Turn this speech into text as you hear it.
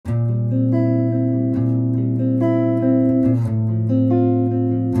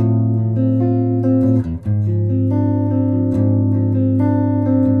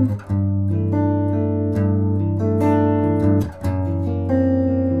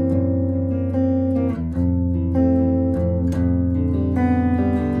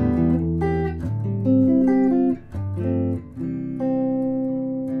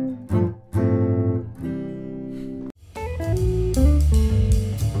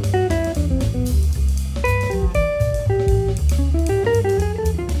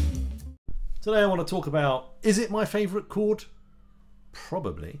Today I want to talk about, is it my favourite chord?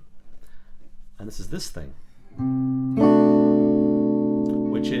 Probably. And this is this thing.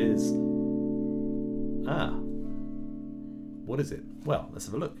 Which is, what is it? Well, let's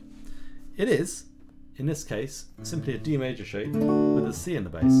have a look. It is, in this case, simply a D major shape with a C in the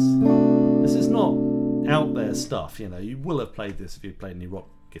bass. This is not out there stuff, you know, you will have played this if you played any rock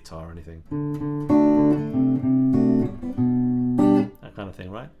guitar or anything. That kind of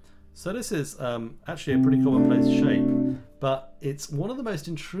thing, right? So this is actually a pretty commonplace shape, but it's one of the most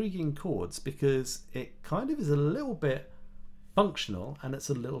intriguing chords because it kind of is a little bit functional and it's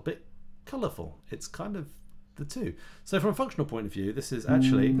a little bit colourful. It's kind of the two. So from a functional point of view, this is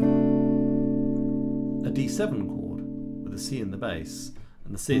actually a D7 chord with a C in the bass.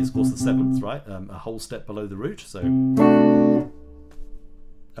 And the C is of course the seventh, right? A whole step below the root, so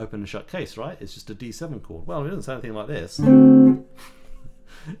open and shut case, right? It's just a D7 chord. Well, it doesn't sound anything like this.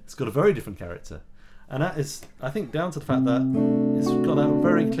 It's got a very different character. And that is, I think, down to the fact that it's got a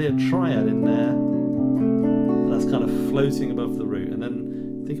very clear triad in there that's kind of floating above the root. And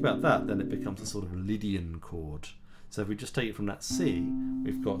then think about that, then it becomes a sort of Lydian chord. So if we just take it from that C,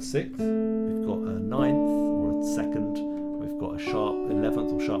 we've got a sixth, we've got a ninth or a second, we've got a sharp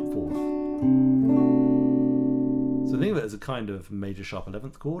 11th or sharp 4th. So think of it as a kind of major sharp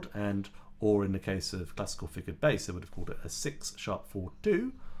 11th chord, and or in the case of classical figured bass, they would have called it a 6 sharp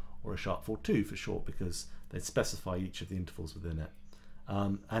 4-2 or a sharp 4-2 for short, because they specify each of the intervals within it.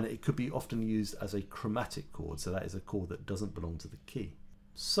 And it could be often used as a chromatic chord, so that is a chord that doesn't belong to the key.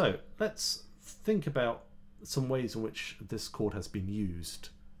 So let's think about some ways in which this chord has been used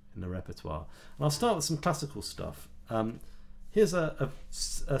in the repertoire. And I'll start with some classical stuff. Here's a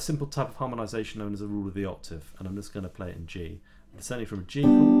simple type of harmonization known as a rule of the octave, and I'm just going to play it in G. Descending from a G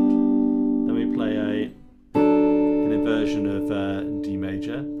chord, then we play an inversion of D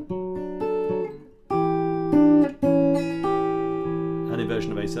major, an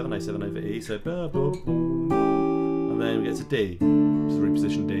inversion of A7, A7 over E, so and then we get to D, which is a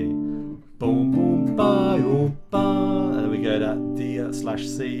repositioned D, boom boom ba boom ba, and then we go that D slash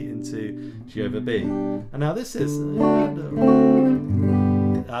C into G over B. And now this is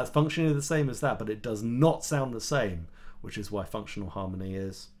it's functionally the same as that, but it does not sound the same, which is why functional harmony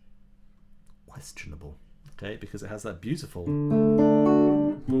is questionable, okay? Because it has that beautiful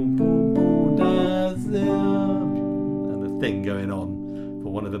boom boom boom and the thing going on,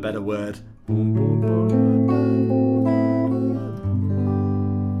 for want of a better word. Boom boom boom.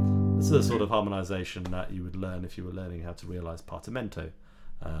 This is a sort of harmonization that you would learn if you were learning how to realize partimento.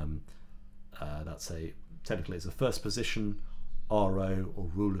 Technically it's a first position RO or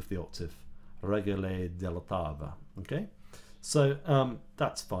rule of the octave, regole dell'ottava. Okay, so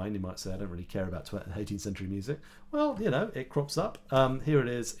that's fine. You might say I don't really care about 18th century music. Well, you know, it crops up. Here it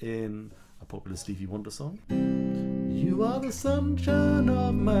is in a popular Stevie Wonder song. You are the sunshine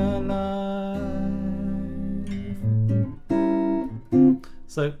of my life.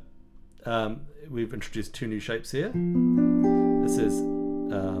 So we've introduced two new shapes here. This is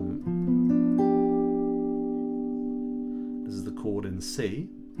the chord in C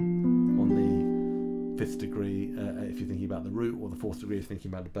on the 5th degree if you're thinking about the root, or the 4th degree if you're thinking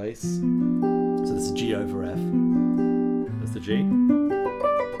about the bass. So this is G over F. There's the G.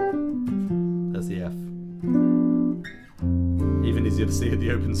 There's the F. Even easier to see at the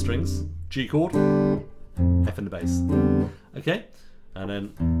open strings. G chord, F in the bass. Okay, and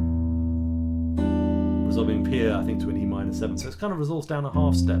then resolving here, I think, to an E minor 7. So it's kind of resolves down a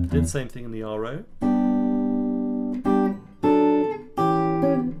half step. Did the same thing in the RO.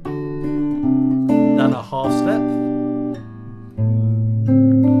 Down a half step.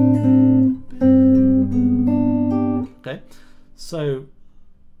 Okay, so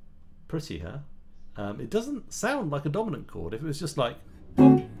pretty, huh? It doesn't sound like a dominant chord. If it was just like,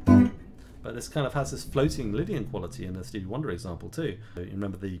 but this kind of has this floating Lydian quality in the Stevie Wonder example too. You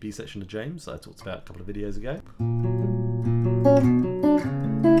remember the B section of James I talked about a couple of videos ago? And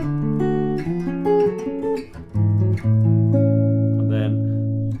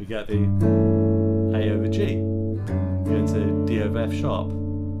then we get the A over G, go into D over F sharp.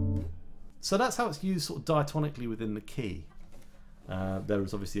 So that's how it's used sort of diatonically within the key. There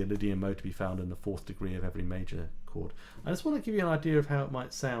is obviously a Lydian mode to be found in the 4th degree of every major chord. I just want to give you an idea of how it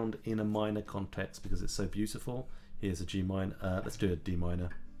might sound in a minor context because it's so beautiful. Here's a G minor. Let's do a D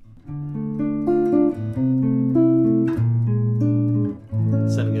minor.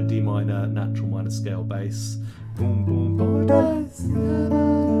 Sending a D minor natural minor scale bass. Boom boom boom.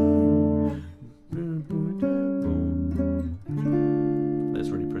 That's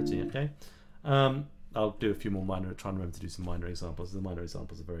really pretty. Okay. I'll do a few more minor, try and remember to do some minor examples. The minor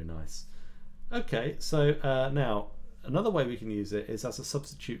examples are very nice. Okay, so now another way we can use it is as a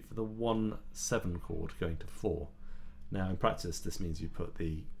substitute for the 1/7 chord going to 4. Now in practice this means you put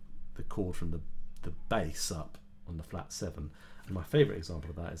the chord from the bass up on the flat 7. And my favourite example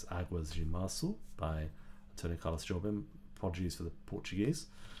of that is Águas de Março by Antonio Carlos Jobim, apologies for the Portuguese,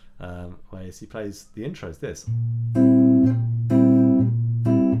 where he plays the intro is this.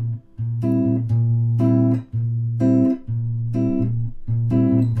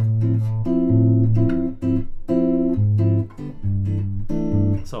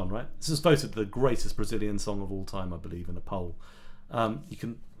 So on, right? This is voted the greatest Brazilian song of all time, I believe, in a poll. You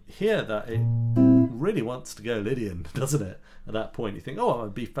can hear that it really wants to go Lydian, doesn't it? At that point, you think, oh, I'm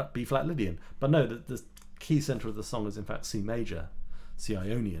a B flat Lydian, but no, the key center of the song is in fact C major, C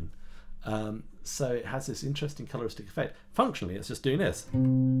Ionian. So it has this interesting coloristic effect. Functionally, it's just doing this.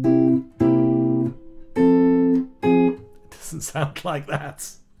 It doesn't sound like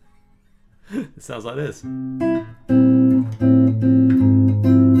that. It sounds like this.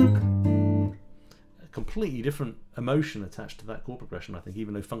 A completely different emotion attached to that chord progression, I think,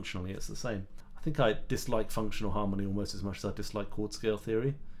 even though functionally it's the same. I think I dislike functional harmony almost as much as I dislike chord scale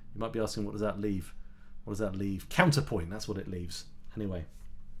theory. You might be asking, what does that leave? What does that leave? Counterpoint, that's what it leaves. Anyway,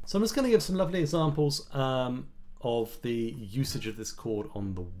 so I'm just going to give some lovely examples of the usage of this chord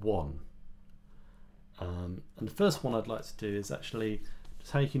on the 1. And the first one I'd like to do is actually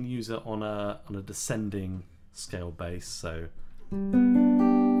just how you can use it on a descending scale bass. So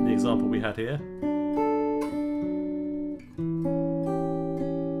the example we had here.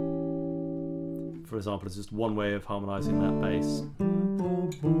 For example, is just one way of harmonizing that bass. Boom,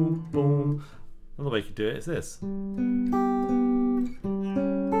 boom, boom. Another way you could do it is this. And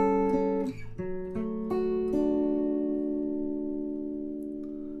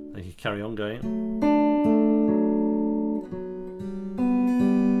you can carry on going.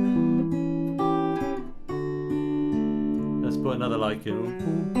 Let's put another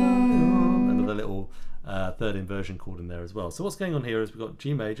another little third inversion chord in there as well. So what's going on here is we've got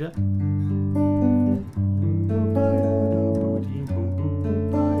G major.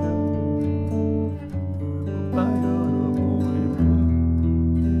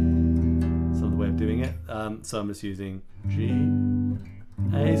 So I'm just using G,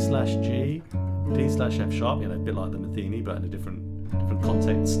 A/G, D/F sharp, you know, a bit like the Matheny, but in a different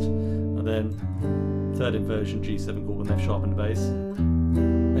context. And then third inversion G7 chord with F sharp in the bass.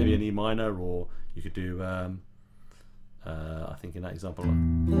 Maybe an E minor, or you could do, I think in that example,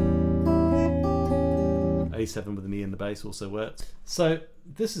 A7 with an E in the bass also works. So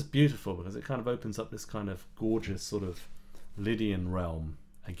this is beautiful because it kind of opens up this kind of gorgeous sort of Lydian realm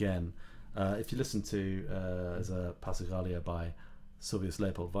again. If you listen to there's a Passagallia by Silvius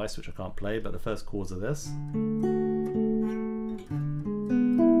Leopold Weiss, which I can't play, but the first chords are this. And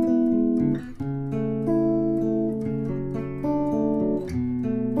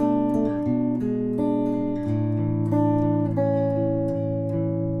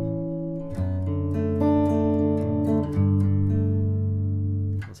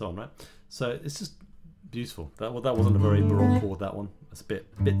so on, right? So it's just beautiful. That wasn't a very Baroque chord, that one. It's a bit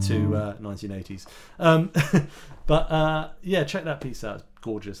too 1980s. But yeah, check that piece out. It's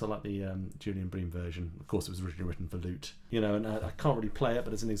gorgeous. I like the Julian Bream version. Of course, it was originally written for lute. You know, and I can't really play it,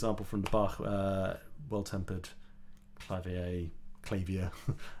 but it's an example from the Bach Well-Tempered Clavier,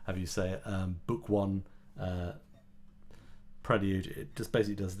 however you say it, Book 1 Prelude. It just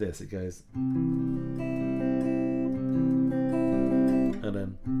basically does this. It goes, and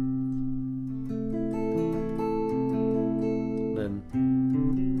then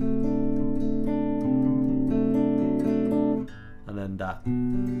that.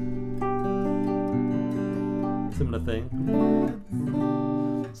 Similar thing.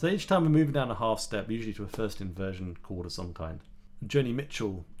 So each time we're moving down a half step, usually to a first inversion chord of some kind. Joni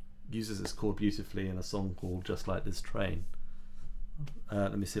Mitchell uses this chord beautifully in a song called Just Like This Train.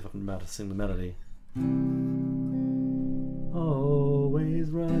 Let me see if I can remember how to sing the melody. Always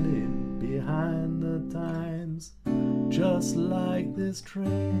running behind the times, just like this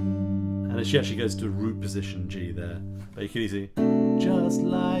train. And she actually goes to a root position G there, but you can easily, just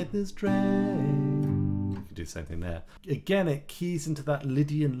like this train. You can do the same thing there. Again, it keys into that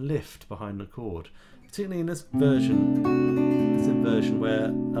Lydian lift behind the chord, particularly in this inversion where,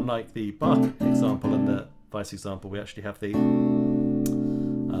 unlike the Bach example and the Weiss example, we actually have the,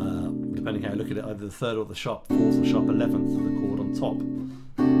 depending how you look at it, either the third or the sharp fourth or sharp 11th of the chord on top.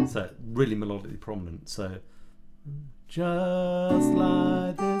 So really melodically prominent. So just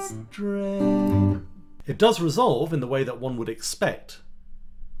like this train. It does resolve in the way that one would expect.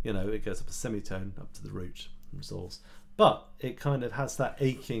 You know, it goes up a semitone up to the root and resolves. But it kind of has that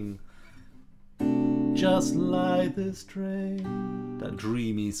aching just like this train. That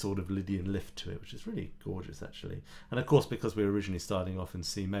dreamy sort of Lydian lift to it, which is really gorgeous actually. And of course, because we were originally starting off in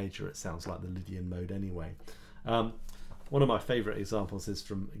C major, it sounds like the Lydian mode anyway. One of my favourite examples is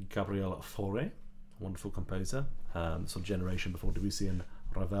from Gabriel Fauré, a wonderful composer, sort of generation before Debussy and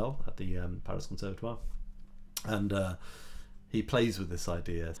Ravel at the Paris Conservatoire. And he plays with this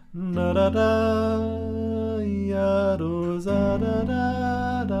idea.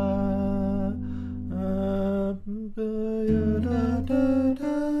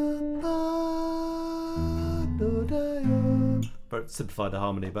 Very simplified the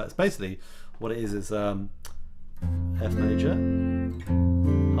harmony, but it's basically what it is F major,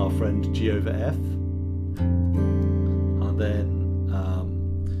 our friend G over F, and then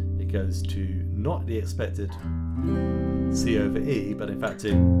it goes to not the expected C over E, but in fact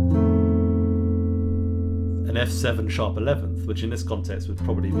to an F7 sharp 11th, which in this context would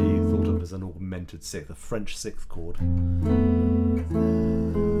probably be thought of as an augmented sixth, a French sixth chord.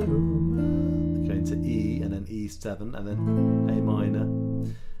 Going to E and then E7 and then A minor.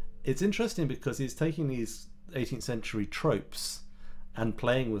 It's interesting because he's taking these 18th century tropes and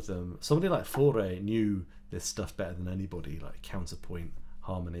playing with them. Somebody like Fauré knew this stuff better than anybody, like counterpoint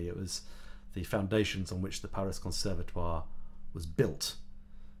harmony. It was the foundations on which the Paris Conservatoire was built,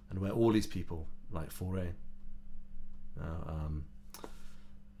 and where all these people like Fauré,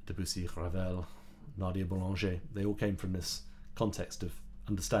 Debussy, Ravel, Nadia Boulanger, they all came from this context of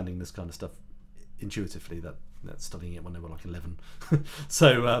understanding this kind of stuff intuitively, that studying it when they were like 11.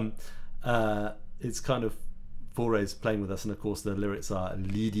 So it's kind of Fauré's playing with us, and of course the lyrics are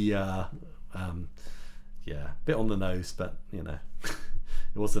Lydia, yeah, a bit on the nose, but you know,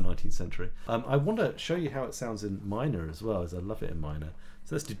 it was the 19th century. I want to show you how it sounds in minor as well, as I love it in minor.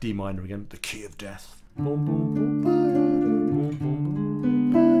 So let's do D minor again, the key of death. And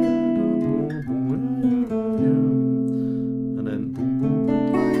then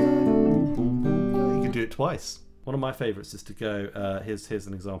you can do it twice. One of my favourites is to go, here's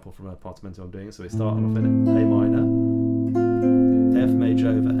an example from a partimento I'm doing. So we start off in A minor, F major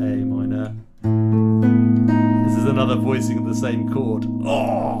over A minor. This is another voicing of the same chord.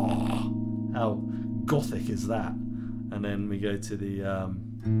 Oh, how gothic is that? And then we go to the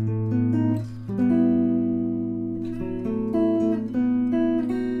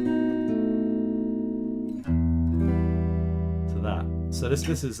so this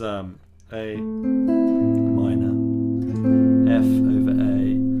is A minor, F over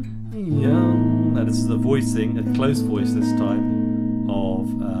A, and this is a voicing, a close voice this time, of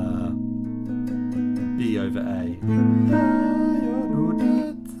B over A,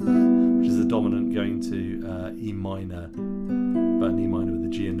 which is a dominant going to E minor, but an E minor with a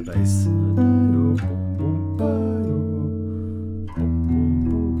G in the bass.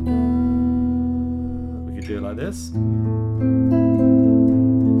 We could do it like this.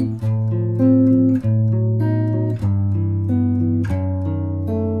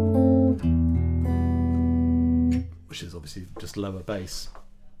 Which is obviously just lower bass.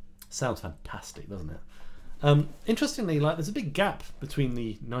 Sounds fantastic, doesn't it? Interestingly, like there's a big gap between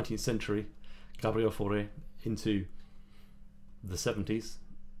the 19th century, Gabriel Fauré, into the 70s,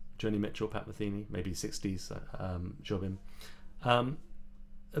 Joni Mitchell, Pat Metheny, maybe 60s, Jobim.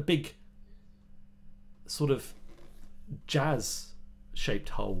 A big sort of jazz-shaped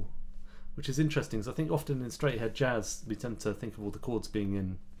hole, which is interesting, because I think often in straight-ahead jazz we tend to think of all the chords being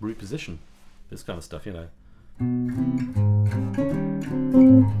in root position, this kind of stuff, you know.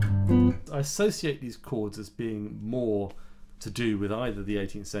 I associate these chords as being more to do with either the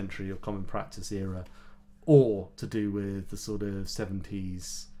 18th century or common practice era, or to do with the sort of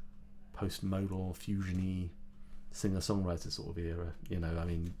 70s post-modal fusion-y singer-songwriter sort of era. You know, I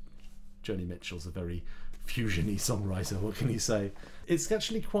mean, Joni Mitchell's a very fusion-y songwriter, what can you say? It's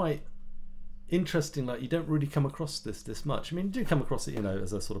actually quite interesting, like you don't really come across this much. I mean, you do come across it, you know,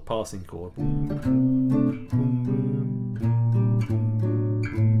 as a sort of passing chord.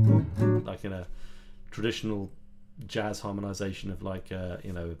 Like in a traditional jazz harmonization of like,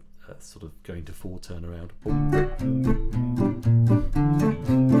 you know, sort of going to 4 turnaround.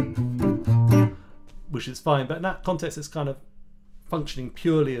 Which is fine, but in that context it's kind of functioning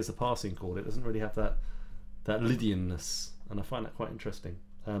purely as a passing chord. It doesn't really have that Lydianness, and I find that quite interesting.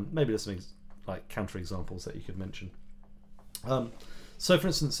 Maybe there's something like counter examples that you could mention. So for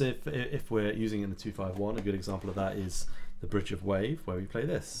instance, if we're using it in the 251, a good example of that is the Bridge of Wave, where we play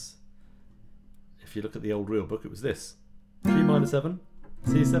this. If you look at the old real book, it was this: G minor 7,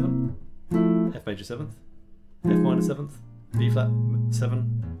 C7, F major 7th, F minor 7th, B flat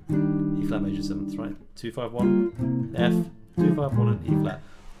 7, E flat major 7th, right? 251, F, 251 and E flat.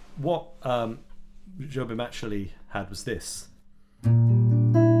 What Jobim actually had was this.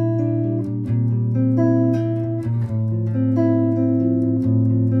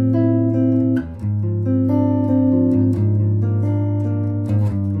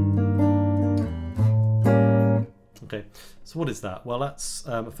 Okay, so what is that? Well, that's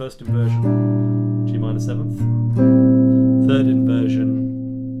a first inversion G minor 7th, third inversion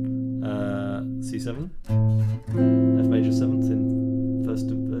C7, F major 7th in first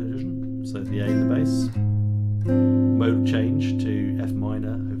inversion, so the A in the bass, modal change to F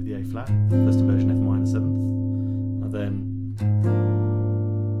minor over the A flat, first inversion F minor 7th, and then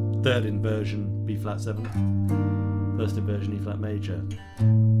third inversion B flat 7th, first inversion E flat major.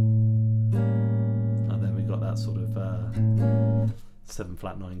 Got that sort of 7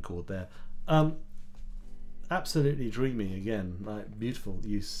 flat 9 chord there. Absolutely dreamy again, like beautiful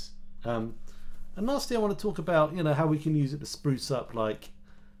use. And lastly, I want to talk about how we can use it to spruce up like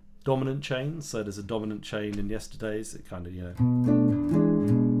dominant chains. So there's a dominant chain in Yesterdays. It kind of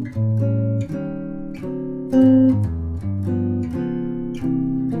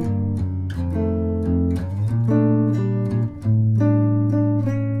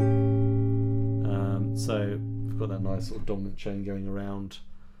so we've got that nice sort of dominant chain going around.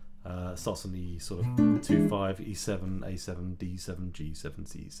 Starts on the sort of 2/5, E7, A7, D7, G7,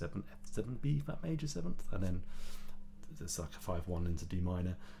 C7, F7, B flat major 7th, and then there's like a 5/1 into D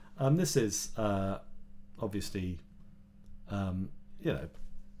minor. This is obviously kind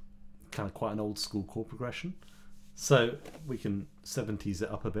of quite an old school chord progression. So we can 70s it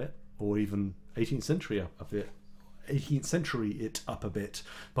up a bit, or even 18th century up a bit. 18th century it up a bit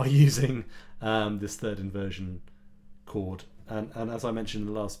by using this third inversion chord, and as I mentioned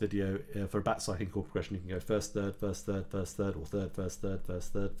in the last video, for a backcycling chord progression you can go first third, first third, first third, or third, first third,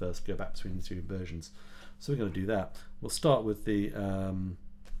 first third, first, go back between the two inversions. So we're going to do that. We'll start with the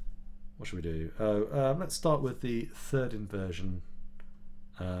what should we do? Let's start with the third inversion,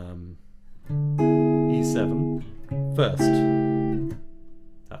 E7 first.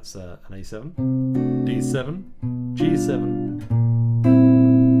 That's an A7, D7, G7,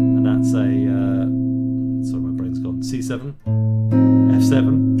 and that's a, sorry my brain's gone, C7, F7,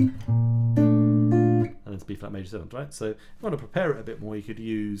 and it's B flat major 7th, right? So if you want to prepare it a bit more, you could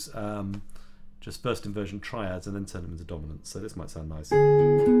use just first inversion triads and then turn them into dominants. So this might sound nice.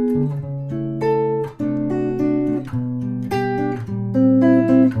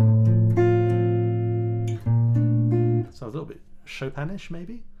 Sounds a little bit Chopinish,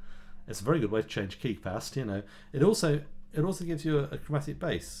 maybe. It's a very good way to change key fast. It also gives you a chromatic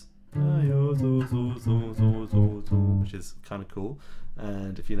bass, which is kind of cool.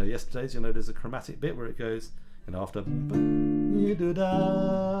 And if you know Yesterdays, there's a chromatic bit where it goes after.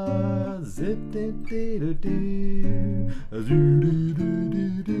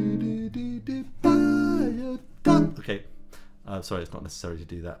 Okay, sorry, it's not necessary to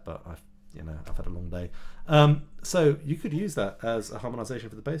do that, but I've had a long day. So you could use that as a harmonization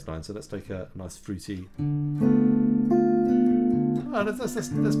for the bass line. So let's take a nice fruity.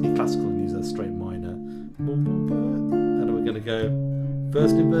 Let's be classical and use a straight minor. And then we're going to go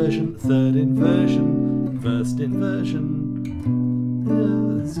first inversion, third inversion, first inversion.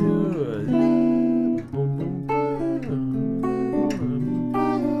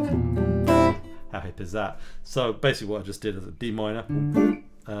 How hip is that? So basically what I just did is a D minor,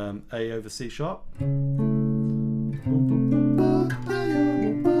 A over C sharp,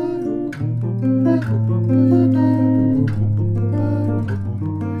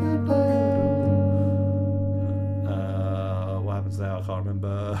 what happens now? I can't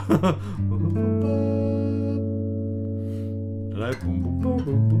remember.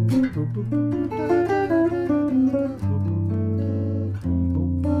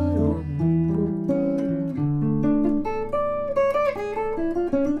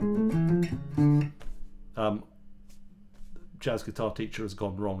 Jazz guitar teacher has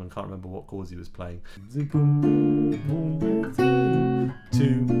gone wrong and can't remember what chords he was playing. 2,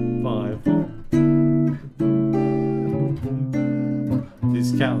 5, 4.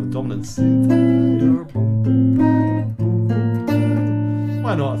 These count the dominants.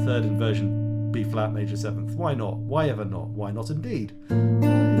 Why not a third inversion B flat major 7th? Why not? Why ever not? Why not indeed? And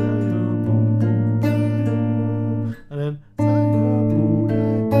then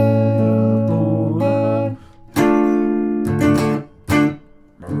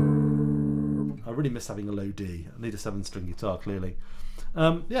I really miss having a low D. I need a 7-string guitar, clearly.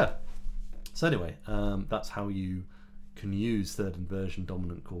 Yeah. So anyway, that's how you can use third inversion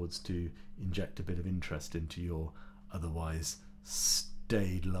dominant chords to inject a bit of interest into your otherwise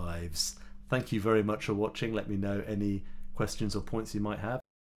staid lives. Thank you very much for watching. Let me know any questions or points you might have.